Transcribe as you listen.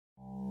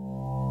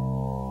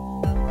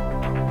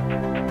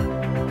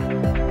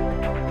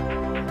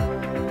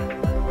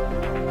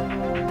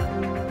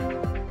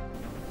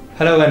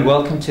Hello and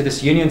welcome to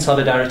this Union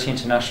Solidarity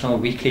International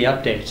weekly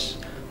update.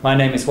 My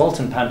name is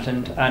Walton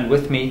Pantland and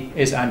with me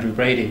is Andrew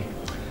Brady.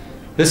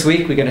 This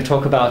week we're going to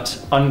talk about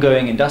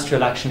ongoing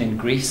industrial action in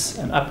Greece,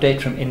 an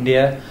update from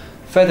India,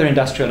 further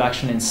industrial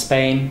action in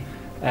Spain,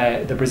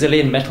 the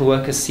Brazilian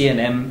metalworkers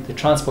CNM, the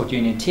transport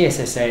union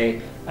TSSA,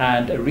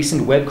 and a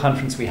recent web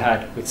conference we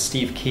had with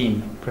Steve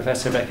Keen,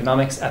 Professor of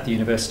Economics at the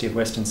University of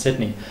Western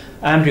Sydney.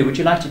 Andrew, would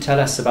you like to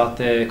tell us about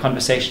the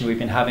conversation we've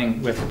been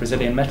having with the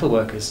Brazilian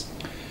metalworkers?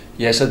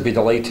 Yes, I'd be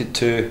delighted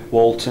to,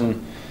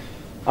 Walton.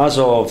 As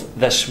of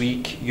this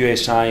week,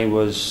 USI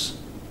was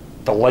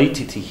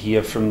delighted to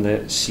hear from the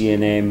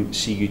CNM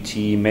CUT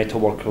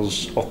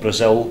Metalworkers of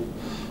Brazil,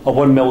 a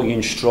 1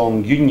 million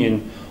strong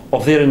union,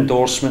 of their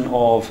endorsement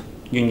of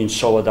Union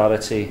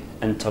Solidarity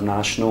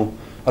International,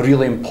 a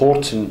really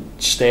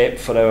important step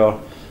for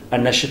our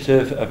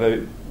initiative about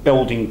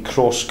building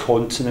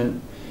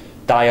cross-continent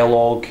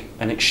dialogue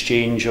and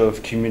exchange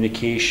of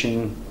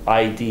communication,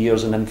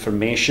 ideas and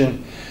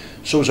information.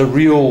 So it was a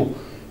real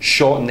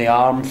shot in the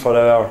arm for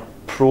our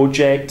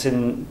project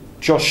and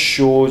just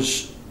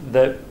shows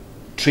that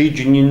trade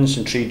unions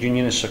and trade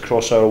unionists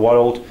across our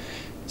world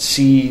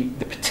see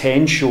the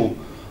potential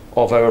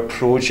of our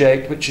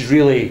project, which is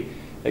really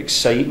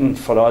exciting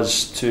for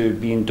us to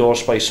be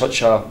endorsed by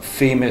such a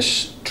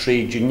famous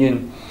trade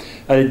union.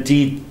 And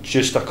indeed,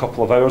 just a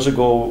couple of hours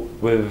ago,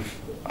 we've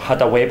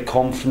had a web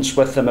conference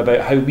with them about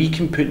how we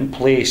can put in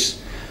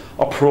place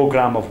a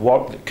programme of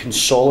work that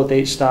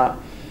consolidates that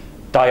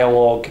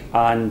dialogue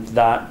and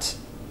that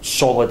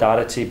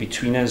solidarity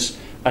between us,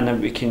 and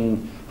then we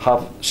can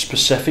have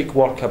specific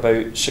work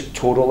about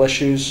sectoral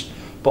issues,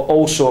 but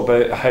also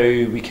about how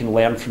we can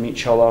learn from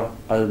each other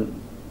and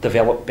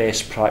develop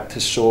best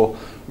practice. So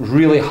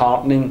really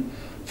heartening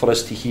for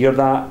us to hear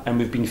that, and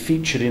we've been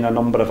featuring a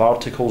number of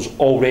articles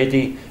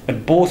already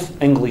in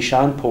both English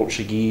and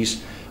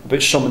Portuguese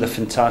about some of the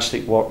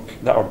fantastic work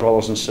that our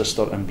brothers and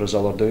sisters in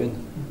Brazil are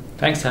doing.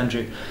 Thanks,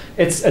 Andrew.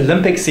 It's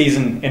Olympic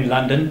season in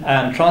London,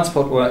 and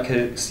Transport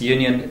Workers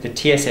Union, the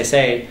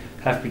TSSA,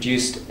 have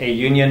produced a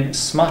union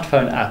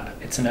smartphone app.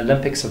 It's an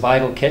Olympic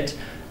survival kit,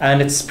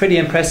 and it's pretty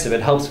impressive.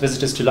 It helps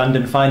visitors to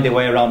London find their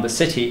way around the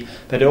city,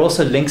 but it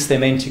also links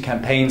them into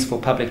campaigns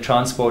for public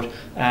transport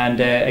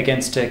and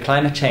against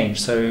climate change.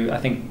 So I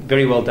think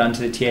very well done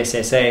to the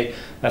TSSA.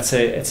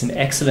 It's an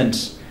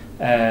excellent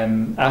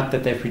app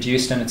that they've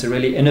produced, and it's a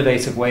really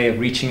innovative way of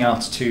reaching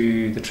out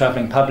to the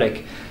travelling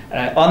public.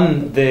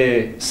 On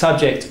the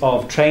subject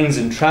of trains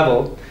and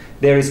travel,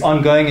 there is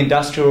ongoing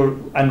industrial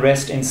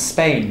unrest in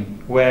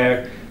Spain,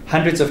 where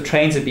hundreds of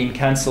trains have been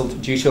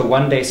cancelled due to a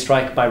one-day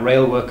strike by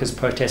rail workers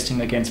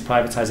protesting against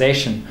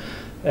privatisation.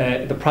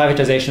 The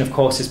privatisation, of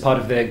course, is part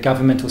of the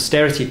government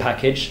austerity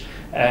package.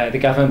 The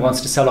government wants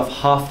to sell off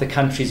half the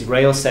country's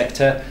rail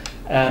sector,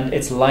 and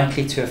it's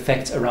likely to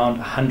affect around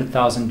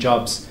 100,000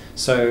 jobs.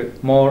 So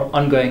more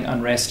ongoing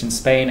unrest in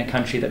Spain, a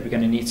country that we're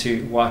going to need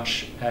to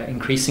watch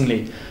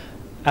increasingly.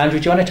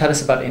 Andrew, do you want to tell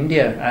us about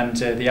India and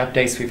the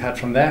updates we've had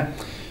from there?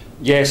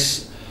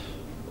 Yes.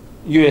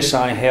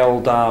 USI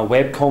held a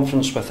web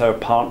conference with our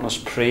partners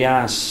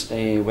Prayas,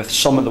 with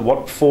some of the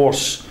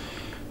workforce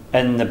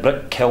in the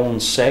brick kiln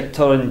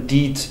sector.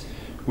 Indeed,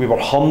 we were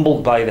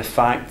humbled by the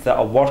fact that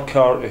a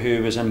worker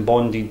who was in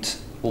bonded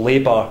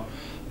labour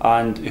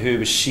and who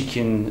was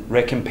seeking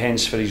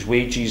recompense for his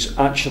wages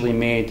actually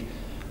made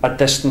a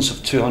distance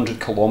of 200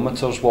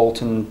 kilometres,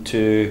 Walton,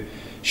 to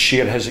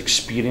share his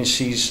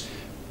experiences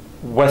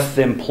with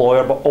the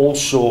employer, but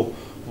also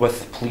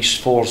with the police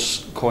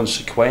force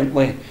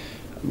consequently.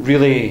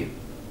 Really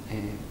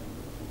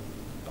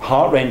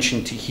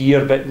heart-wrenching to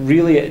hear, but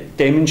really it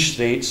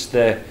demonstrates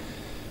the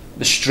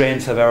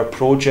strength of our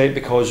project,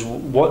 because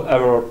what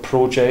our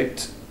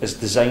project is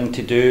designed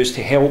to do is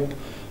to help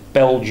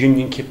build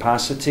union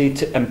capacity,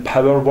 to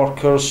empower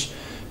workers,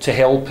 to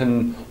help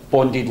in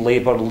bonded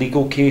labour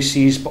legal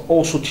cases, but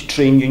also to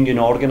train union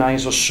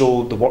organisers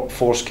so the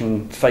workforce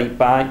can fight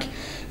back.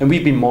 And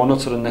we've been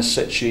monitoring this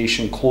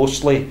situation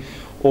closely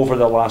over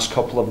the last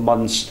couple of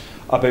months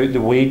about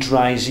the wage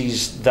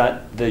rises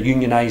that the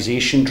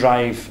unionisation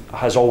drive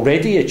has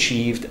already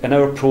achieved, and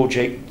our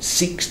project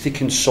seeks to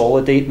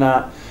consolidate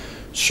that.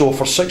 So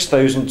for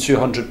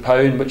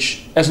 £6,200,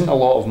 which isn't a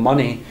lot of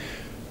money,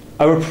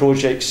 our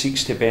project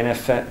seeks to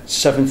benefit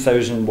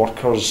 7,000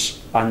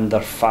 workers and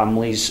their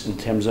families in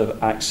terms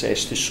of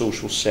access to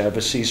social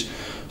services.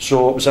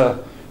 So it was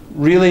a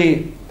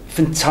really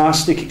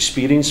fantastic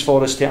experience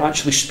for us to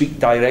actually speak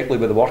directly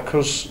with the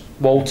workers,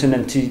 Walton,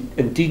 and to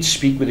indeed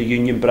speak with the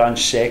union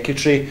branch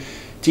secretary,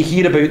 to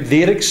hear about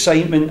their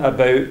excitement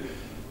about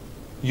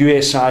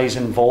USI's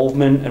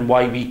involvement and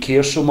why we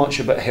care so much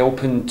about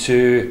helping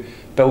to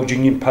build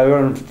union power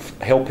and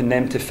helping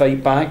them to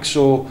fight back.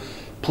 So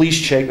please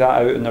check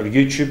that out on our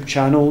YouTube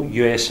channel,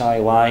 USI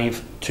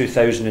Live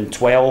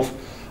 2012,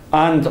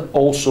 and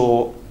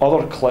also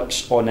other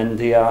clips on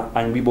India,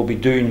 and we will be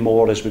doing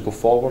more as we go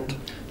forward.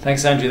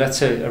 Thanks, Andrew.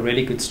 That's a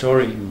really good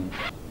story.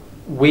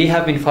 We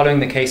have been following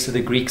the case of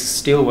the Greek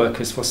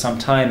steelworkers for some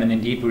time, and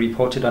indeed we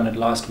reported on it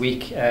last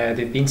week. There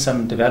have been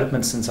some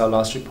developments since our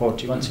last report.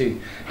 Do you want to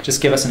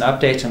just give us an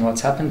update on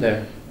what's happened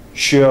there?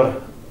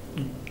 Sure.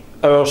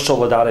 Our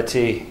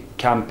solidarity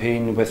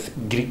campaign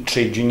with Greek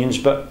trade unions,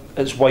 but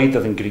it's wider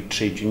than Greek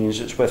trade unions,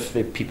 it's with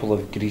the people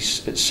of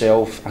Greece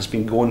itself, has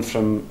been going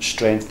from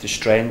strength to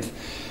strength,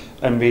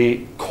 and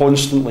we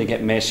constantly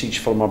get message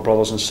from our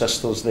brothers and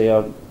sisters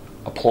there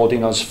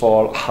applauding us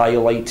for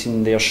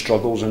highlighting their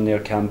struggles and their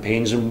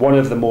campaigns. And one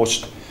of the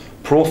most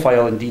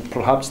profile, indeed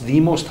perhaps the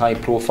most high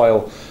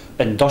profile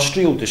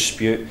industrial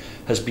dispute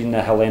has been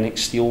the Hellenic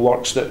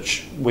Steelworks,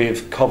 that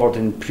we've covered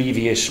in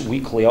previous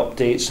weekly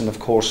updates and of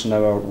course on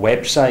our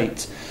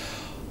website.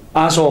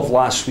 As of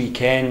last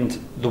weekend,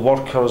 the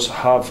workers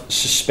have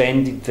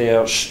suspended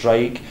their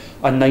strike,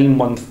 a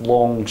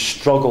 9-month-long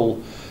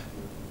struggle.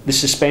 They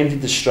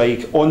suspended the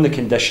strike on the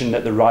condition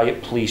that the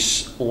riot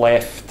police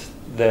left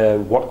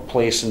the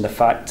workplace and the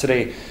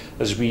factory,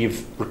 as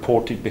we've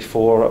reported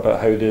before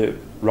about how the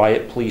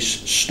riot police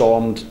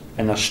stormed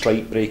in a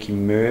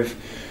strike-breaking move.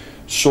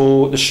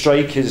 So the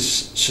strike is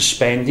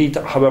suspended.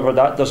 However,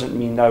 that doesn't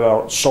mean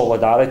our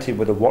solidarity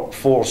with the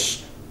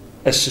workforce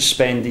is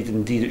suspended.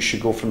 Indeed, it should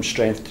go from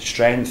strength to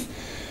strength.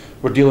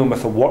 We're dealing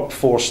with a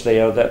workforce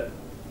there that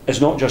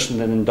is not just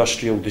in an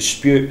industrial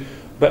dispute,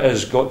 but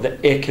has got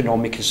the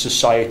economic and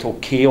societal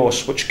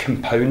chaos which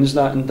compounds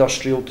that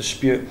industrial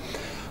dispute.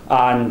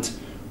 And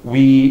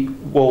we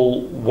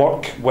will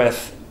work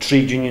with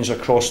trade unions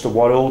across the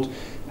world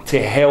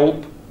to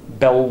help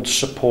build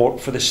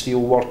support for the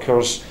steel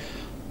workers.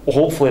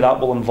 Hopefully that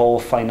will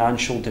involve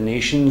financial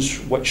donations,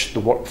 which the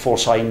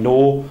workforce, I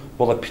know,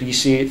 will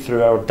appreciate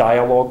through our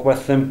dialogue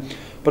with them.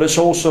 But it's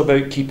also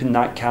about keeping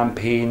that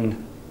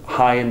campaign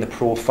high in the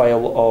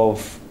profile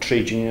of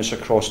trade unions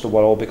across the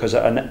world, because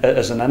it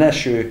is an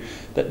issue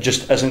that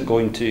just isn't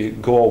going to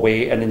go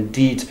away. And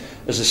indeed,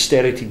 as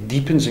austerity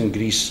deepens in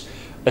Greece,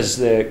 as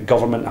the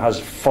government has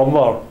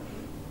further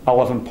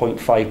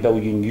 11.5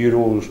 billion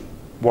euros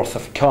worth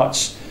of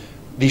cuts,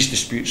 these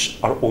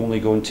disputes are only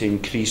going to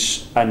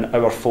increase, and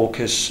our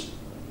focus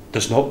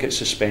does not get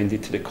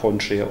suspended. To the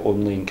contrary, it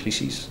only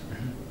increases.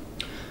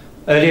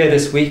 Earlier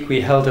this week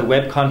we held a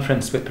web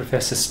conference with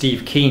Professor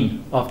Steve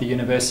Keen of the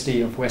University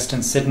of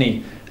Western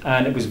Sydney,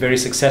 and it was very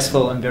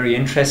successful and very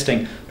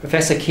interesting.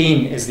 Professor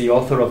Keen is the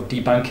author of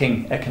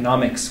Debunking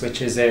Economics,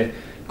 which is a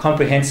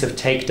comprehensive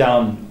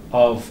takedown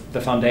of the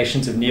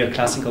foundations of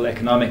neoclassical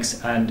economics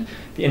and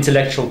the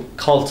intellectual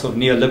cult of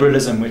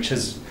neoliberalism, which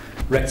has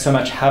wreaked so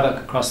much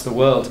havoc across the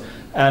world.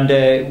 And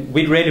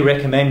we'd really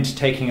recommend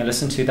taking a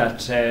listen to that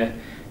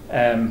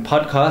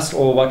podcast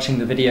or watching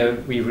the video.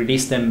 We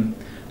released them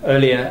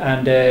earlier,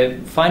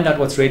 and find out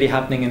what's really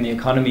happening in the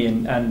economy,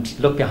 and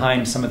look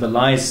behind some of the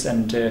lies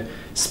and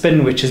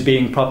spin which is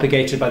being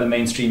propagated by the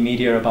mainstream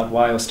media about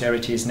why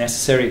austerity is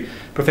necessary.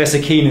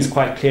 Professor Keen is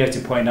quite clear to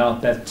point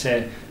out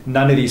that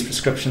none of these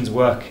prescriptions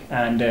work,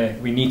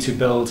 and we need to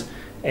build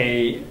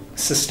a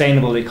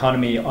sustainable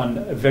economy on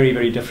a very,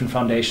 very different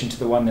foundation to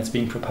the one that's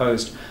being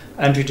proposed.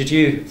 Andrew, did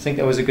you think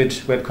that was a good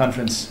web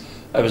conference?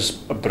 It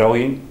was a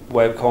brilliant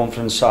web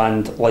conference,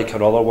 and like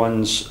our other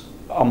ones,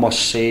 I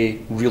must say,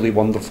 really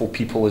wonderful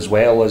people, as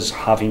well as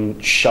having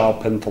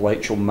sharp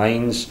intellectual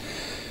minds.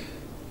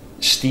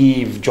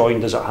 Steve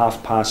joined us at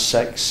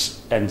 6:30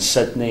 in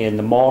Sydney in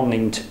the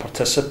morning to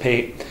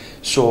participate,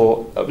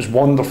 so it was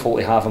wonderful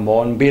to have him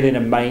on, bearing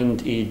in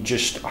mind he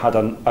just had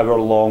an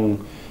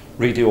hour-long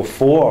Radio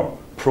 4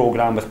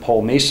 programme with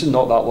Paul Mason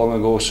not that long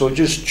ago. So it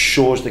just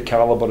shows the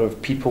calibre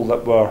of people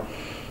that were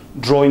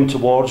drawn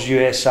towards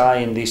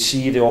USI, and they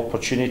see the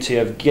opportunity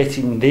of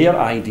getting their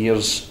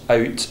ideas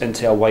out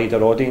into a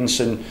wider audience.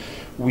 And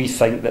we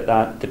think that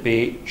that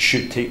debate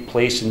should take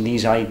place, and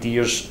these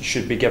ideas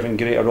should be given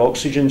greater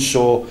oxygen.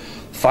 So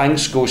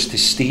thanks goes to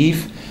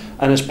Steve.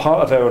 And as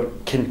part of our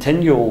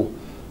continual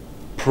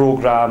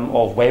programme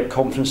of web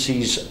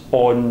conferences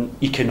on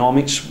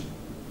economics,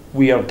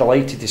 we are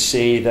delighted to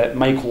say that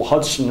Michael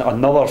Hudson,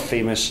 another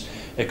famous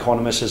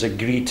economist, has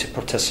agreed to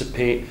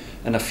participate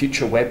in a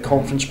future web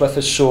conference with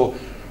us. So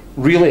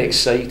really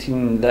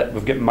exciting that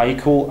we've got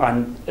Michael,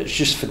 and it's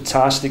just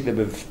fantastic that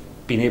we've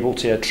been able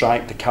to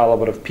attract the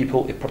calibre of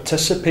people to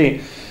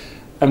participate.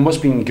 And what's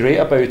been great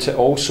about it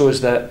also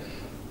is that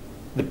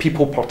the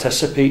people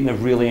participating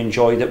have really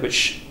enjoyed it,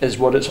 which is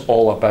what it's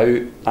all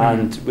about.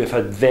 And we've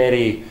had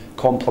very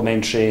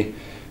complimentary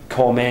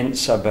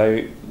comments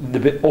about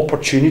the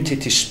opportunity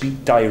to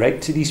speak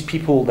direct to these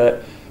people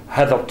that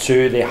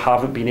hitherto they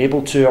haven't been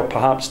able to, or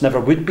perhaps never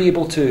would be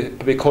able to,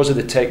 but because of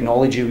the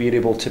technology we're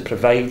able to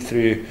provide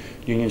through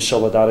Union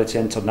Solidarity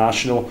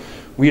International,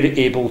 we're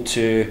able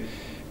to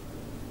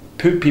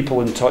put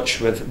people in touch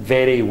with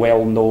very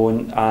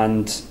well-known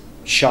and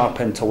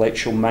sharp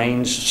intellectual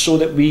minds, so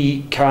that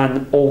we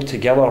can all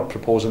together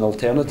propose an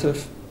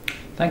alternative.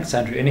 Thanks,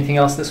 Andrew. Anything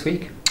else this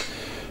week?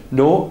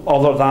 No,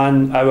 other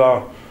than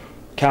our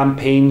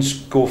campaigns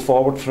go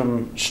forward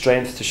from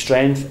strength to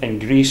strength in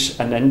Greece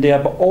and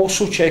India, but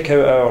also check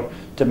out our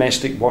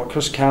domestic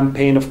workers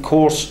campaign. Of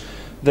course,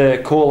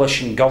 the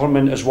coalition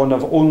government is one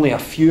of only a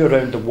few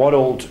around the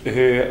world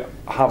who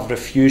have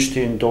refused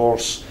to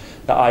endorse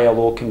the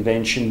ILO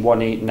Convention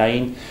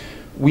 189.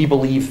 We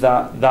believe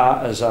that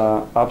that is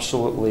an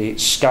absolutely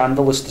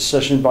scandalous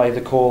decision by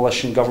the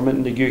coalition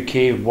government in the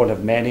UK, one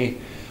of many.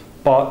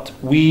 But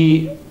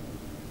we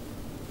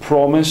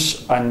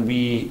promise and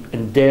we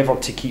endeavour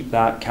to keep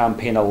that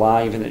campaign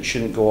alive, and it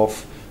shouldn't go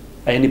off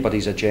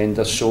anybody's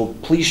agenda. So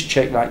please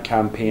check that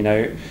campaign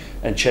out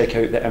and check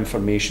out the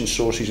information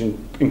sources,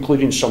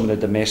 including some of the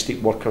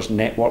domestic workers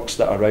networks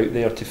that are out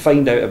there, to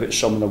find out about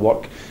some of the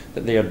work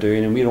that they are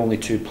doing. And we're only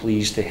too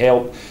pleased to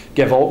help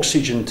give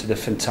oxygen to the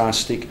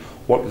fantastic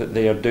work that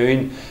they are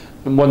doing.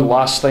 And one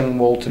last thing,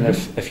 Walton,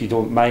 if you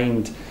don't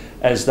mind,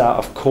 is that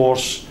of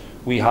course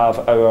we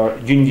have our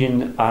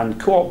union and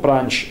co-op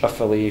branch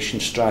affiliation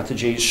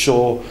strategy.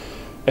 So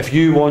if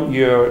you want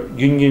your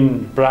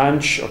union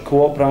branch or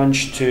co-op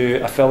branch to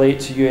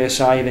affiliate to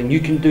USI, then you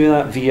can do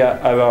that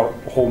via our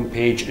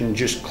homepage and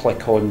just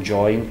click on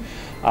join.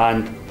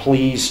 And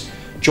please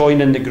join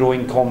in the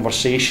growing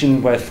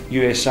conversation with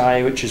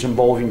USI, which is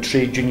involving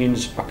trade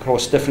unions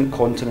across different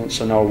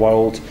continents in our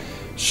world.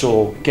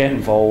 So get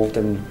involved,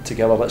 and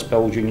together let's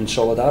build union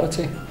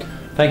solidarity.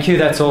 Thank you.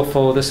 That's all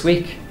for this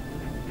week.